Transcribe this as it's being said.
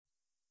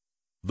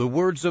The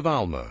words of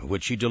Alma,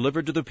 which he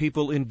delivered to the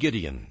people in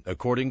Gideon,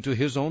 according to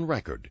his own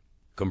record,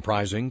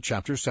 comprising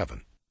chapter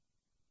 7.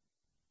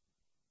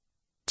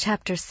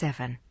 Chapter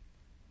 7.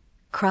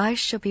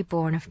 Christ shall be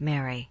born of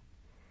Mary.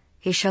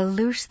 He shall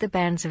loose the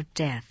bands of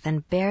death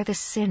and bear the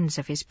sins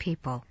of his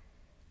people.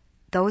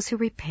 Those who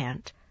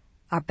repent,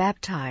 are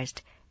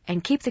baptized,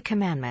 and keep the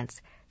commandments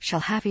shall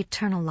have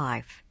eternal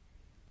life.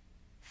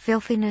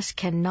 Filthiness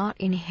cannot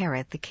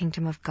inherit the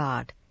kingdom of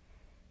God.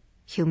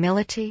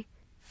 Humility,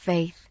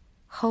 faith,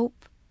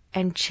 hope,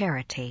 and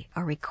charity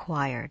are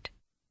required.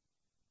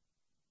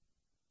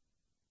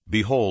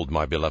 Behold,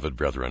 my beloved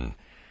brethren,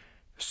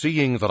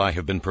 seeing that I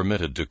have been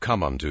permitted to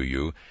come unto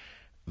you,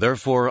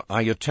 therefore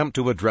I attempt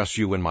to address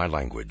you in my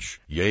language,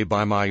 yea,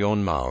 by my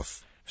own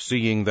mouth,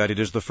 seeing that it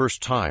is the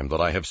first time that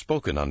I have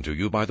spoken unto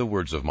you by the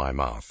words of my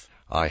mouth,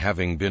 I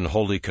having been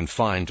wholly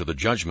confined to the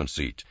judgment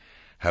seat,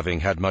 having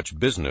had much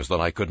business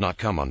that I could not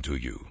come unto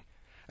you.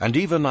 And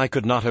even I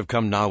could not have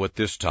come now at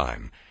this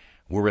time,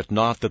 were it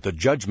not that the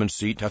judgment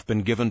seat hath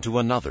been given to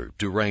another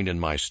to reign in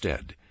my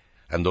stead.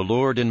 And the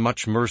Lord in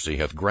much mercy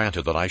hath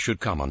granted that I should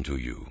come unto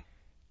you.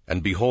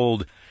 And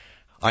behold,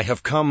 I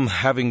have come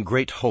having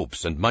great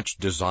hopes and much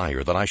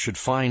desire that I should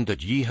find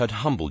that ye had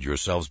humbled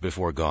yourselves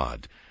before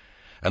God,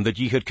 and that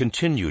ye had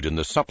continued in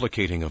the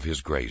supplicating of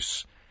his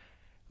grace,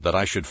 that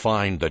I should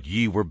find that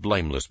ye were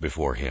blameless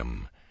before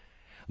him,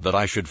 that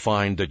I should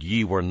find that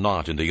ye were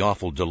not in the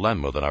awful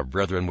dilemma that our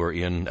brethren were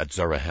in at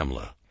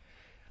Zarahemla.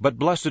 But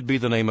blessed be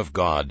the name of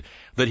God,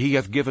 that he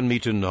hath given me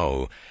to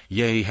know,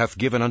 yea, hath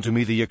given unto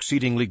me the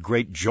exceedingly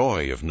great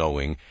joy of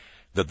knowing,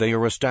 that they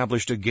are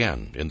established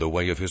again in the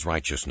way of his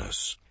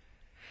righteousness.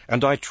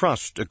 And I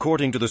trust,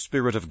 according to the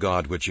Spirit of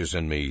God which is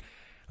in me,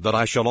 that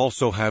I shall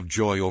also have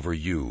joy over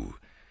you.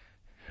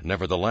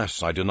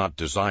 Nevertheless, I do not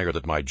desire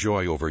that my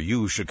joy over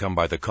you should come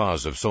by the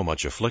cause of so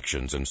much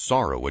afflictions and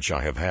sorrow which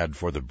I have had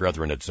for the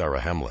brethren at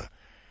Zarahemla.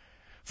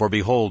 For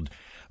behold,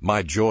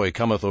 my joy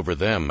cometh over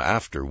them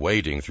after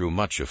wading through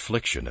much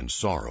affliction and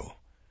sorrow.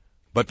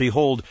 But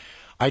behold,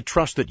 I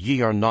trust that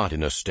ye are not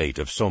in a state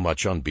of so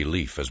much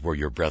unbelief as were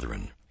your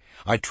brethren.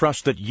 I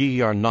trust that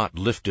ye are not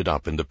lifted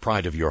up in the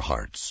pride of your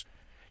hearts.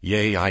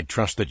 Yea, I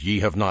trust that ye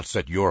have not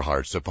set your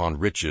hearts upon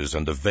riches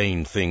and the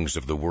vain things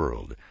of the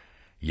world.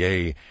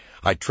 Yea,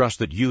 I trust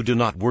that you do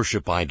not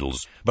worship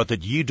idols, but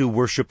that ye do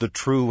worship the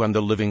true and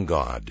the living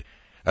God,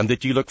 and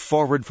that ye look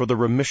forward for the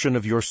remission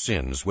of your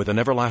sins with an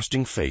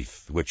everlasting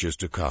faith which is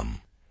to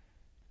come.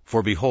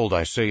 For behold,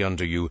 I say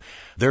unto you,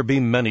 there be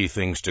many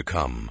things to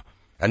come,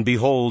 and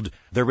behold,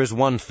 there is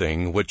one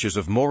thing which is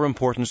of more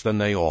importance than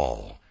they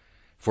all.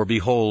 For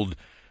behold,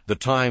 the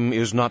time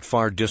is not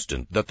far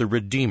distant that the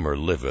Redeemer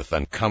liveth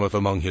and cometh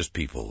among his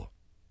people.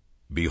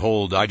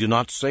 Behold, I do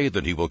not say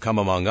that he will come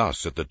among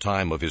us at the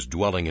time of his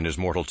dwelling in his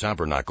mortal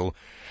tabernacle,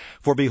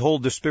 for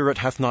behold, the Spirit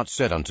hath not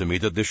said unto me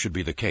that this should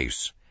be the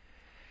case.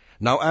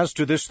 Now as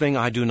to this thing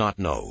I do not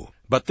know,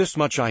 but this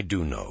much I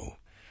do know,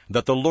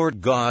 that the Lord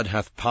God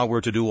hath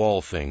power to do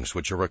all things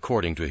which are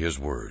according to his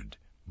word.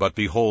 But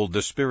behold,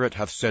 the Spirit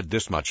hath said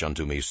this much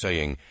unto me,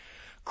 saying,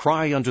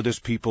 Cry unto this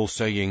people,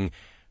 saying,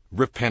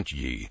 Repent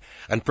ye,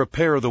 and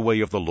prepare the way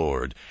of the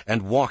Lord,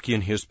 and walk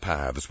in his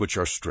paths which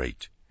are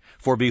straight.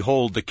 For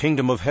behold, the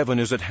kingdom of heaven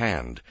is at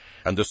hand,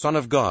 and the Son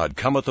of God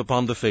cometh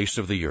upon the face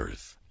of the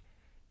earth.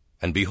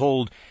 And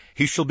behold,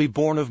 he shall be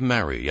born of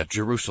Mary at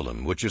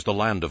Jerusalem, which is the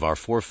land of our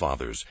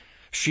forefathers,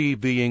 she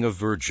being a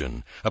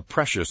virgin, a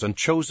precious and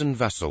chosen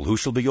vessel, who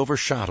shall be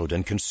overshadowed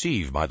and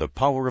conceive by the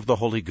power of the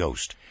Holy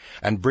Ghost,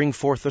 and bring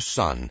forth a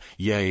son,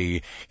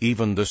 yea,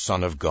 even the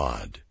Son of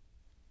God.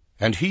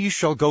 And he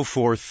shall go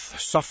forth,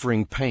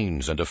 suffering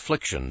pains and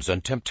afflictions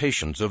and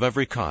temptations of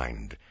every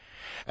kind.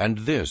 And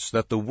this,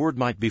 that the word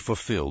might be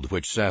fulfilled,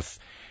 which saith,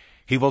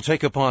 He will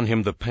take upon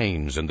him the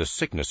pains and the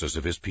sicknesses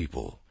of his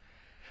people.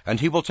 And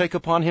he will take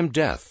upon him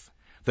death,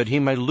 that he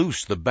may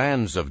loose the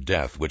bands of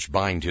death which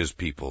bind his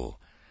people.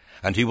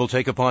 And he will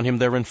take upon him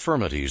their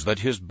infirmities, that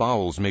his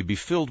bowels may be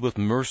filled with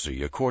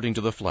mercy according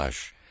to the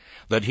flesh,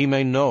 that he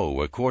may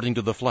know, according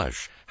to the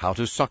flesh, how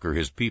to succor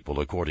his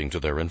people according to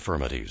their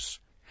infirmities.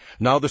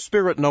 Now the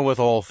Spirit knoweth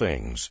all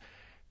things.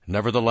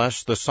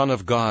 Nevertheless the Son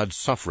of God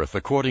suffereth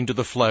according to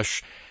the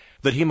flesh,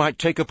 that he might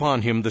take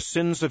upon him the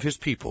sins of his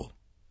people,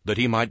 that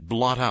he might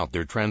blot out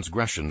their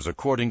transgressions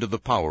according to the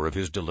power of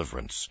his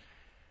deliverance.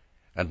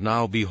 And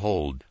now,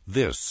 behold,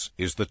 this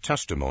is the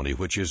testimony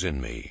which is in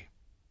me.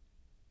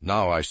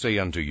 Now I say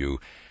unto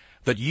you,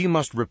 that ye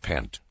must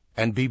repent,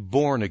 and be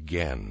born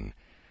again.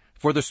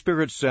 For the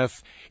Spirit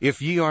saith, If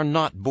ye are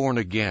not born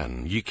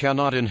again, ye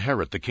cannot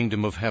inherit the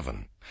kingdom of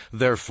heaven.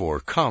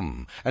 Therefore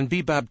come, and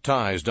be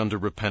baptized unto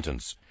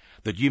repentance,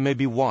 that ye may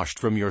be washed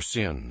from your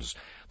sins,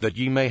 that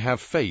ye may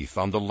have faith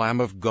on the Lamb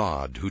of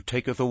God, who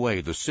taketh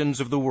away the sins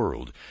of the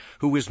world,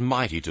 who is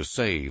mighty to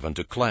save and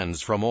to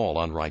cleanse from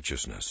all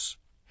unrighteousness.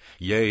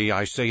 Yea,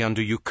 I say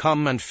unto you,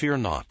 come and fear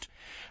not,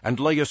 And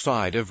lay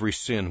aside every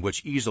sin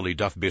which easily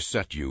doth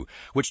beset you,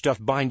 which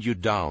doth bind you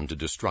down to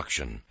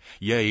destruction.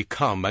 Yea,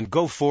 come, and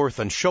go forth,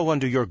 and show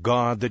unto your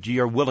God that ye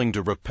are willing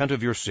to repent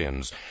of your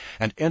sins,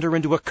 and enter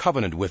into a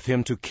covenant with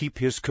him to keep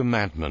his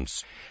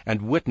commandments,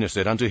 and witness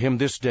it unto him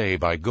this day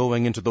by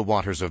going into the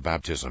waters of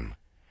baptism.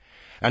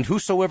 And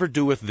whosoever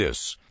doeth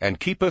this, and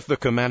keepeth the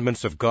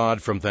commandments of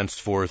God from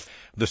thenceforth,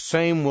 the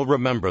same will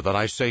remember that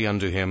I say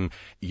unto him,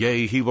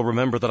 yea, he will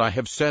remember that I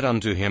have said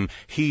unto him,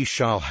 he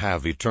shall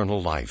have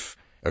eternal life,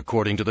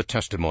 according to the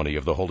testimony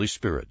of the Holy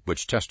Spirit,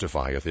 which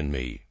testifieth in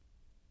me.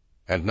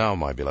 And now,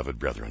 my beloved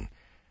brethren,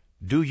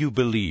 do you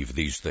believe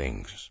these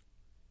things?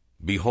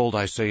 Behold,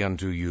 I say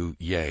unto you,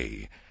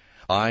 yea,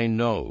 I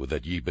know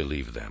that ye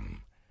believe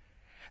them.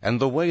 And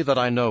the way that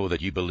I know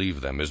that ye believe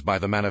them is by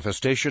the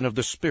manifestation of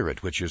the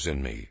Spirit which is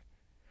in me.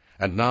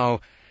 And now,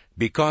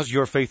 because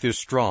your faith is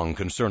strong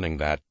concerning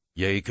that,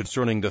 yea,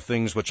 concerning the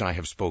things which I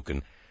have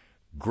spoken,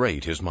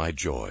 great is my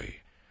joy.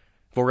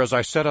 For as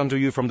I said unto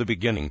you from the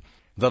beginning,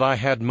 that I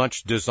had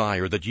much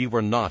desire that ye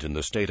were not in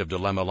the state of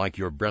dilemma like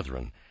your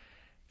brethren,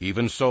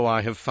 even so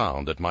I have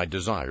found that my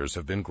desires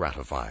have been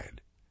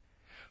gratified.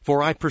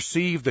 For I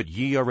perceive that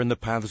ye are in the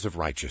paths of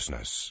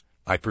righteousness.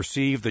 I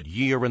perceive that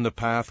ye are in the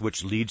path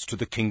which leads to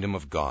the kingdom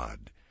of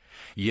God.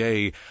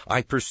 Yea,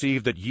 I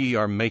perceive that ye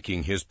are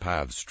making his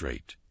paths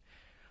straight.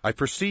 I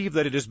perceive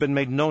that it has been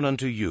made known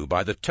unto you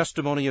by the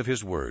testimony of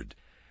his word,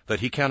 that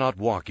he cannot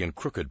walk in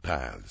crooked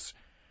paths,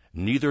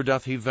 neither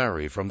doth he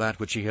vary from that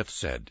which he hath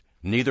said,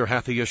 neither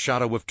hath he a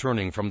shadow of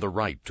turning from the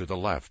right to the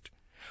left,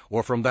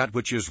 or from that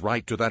which is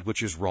right to that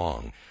which is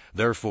wrong.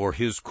 Therefore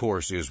his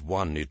course is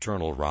one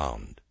eternal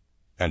round.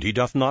 And he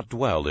doth not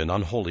dwell in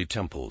unholy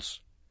temples.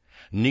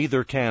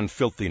 Neither can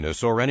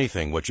filthiness or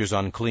anything which is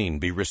unclean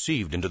be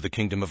received into the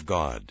kingdom of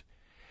God.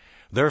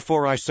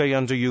 Therefore I say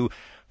unto you,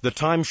 the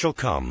time shall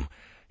come,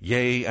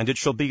 yea, and it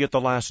shall be at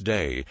the last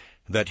day,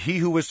 that he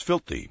who is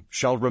filthy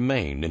shall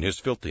remain in his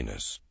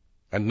filthiness.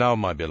 And now,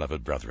 my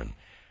beloved brethren,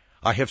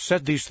 I have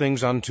said these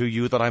things unto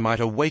you that I might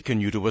awaken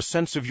you to a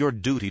sense of your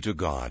duty to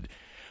God,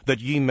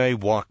 that ye may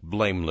walk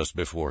blameless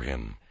before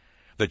him,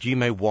 that ye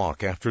may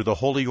walk after the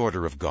holy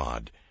order of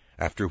God,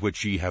 after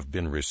which ye have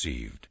been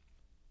received.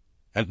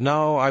 And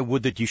now I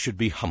would that ye should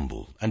be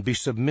humble, and be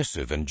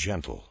submissive and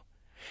gentle,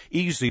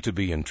 easy to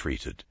be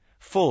entreated,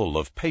 full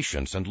of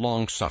patience and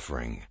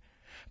long-suffering,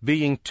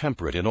 being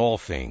temperate in all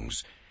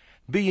things,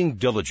 being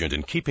diligent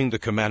in keeping the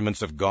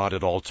commandments of God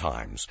at all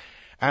times,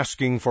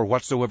 asking for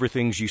whatsoever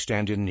things ye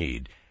stand in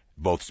need,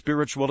 both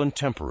spiritual and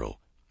temporal,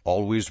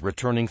 always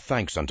returning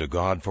thanks unto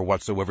God for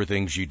whatsoever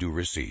things ye do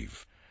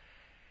receive.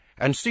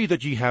 And see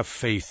that ye have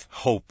faith,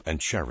 hope,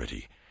 and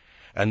charity,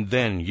 and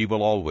then ye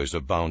will always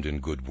abound in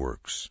good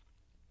works.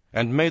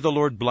 And may the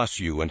Lord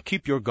bless you, and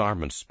keep your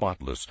garments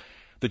spotless,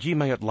 that ye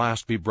may at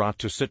last be brought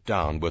to sit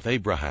down with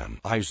Abraham,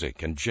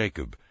 Isaac, and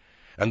Jacob,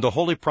 and the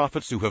holy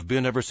prophets who have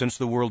been ever since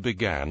the world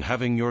began,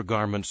 having your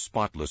garments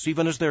spotless,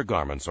 even as their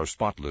garments are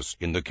spotless,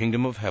 in the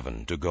kingdom of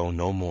heaven, to go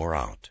no more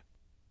out.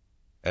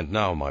 And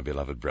now, my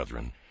beloved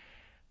brethren,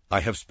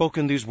 I have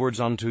spoken these words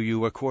unto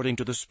you according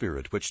to the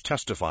Spirit which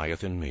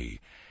testifieth in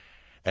me,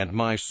 and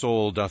my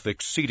soul doth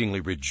exceedingly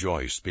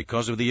rejoice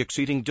because of the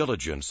exceeding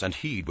diligence and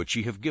heed which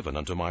ye have given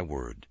unto my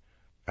word.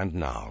 And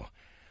now,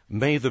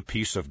 may the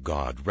peace of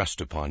God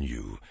rest upon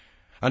you,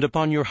 and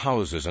upon your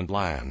houses and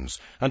lands,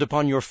 and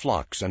upon your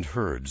flocks and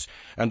herds,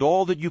 and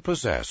all that you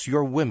possess,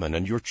 your women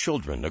and your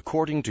children,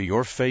 according to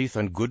your faith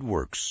and good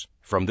works,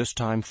 from this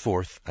time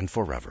forth and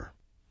forever.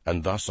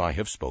 And thus I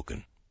have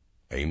spoken.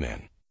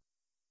 Amen.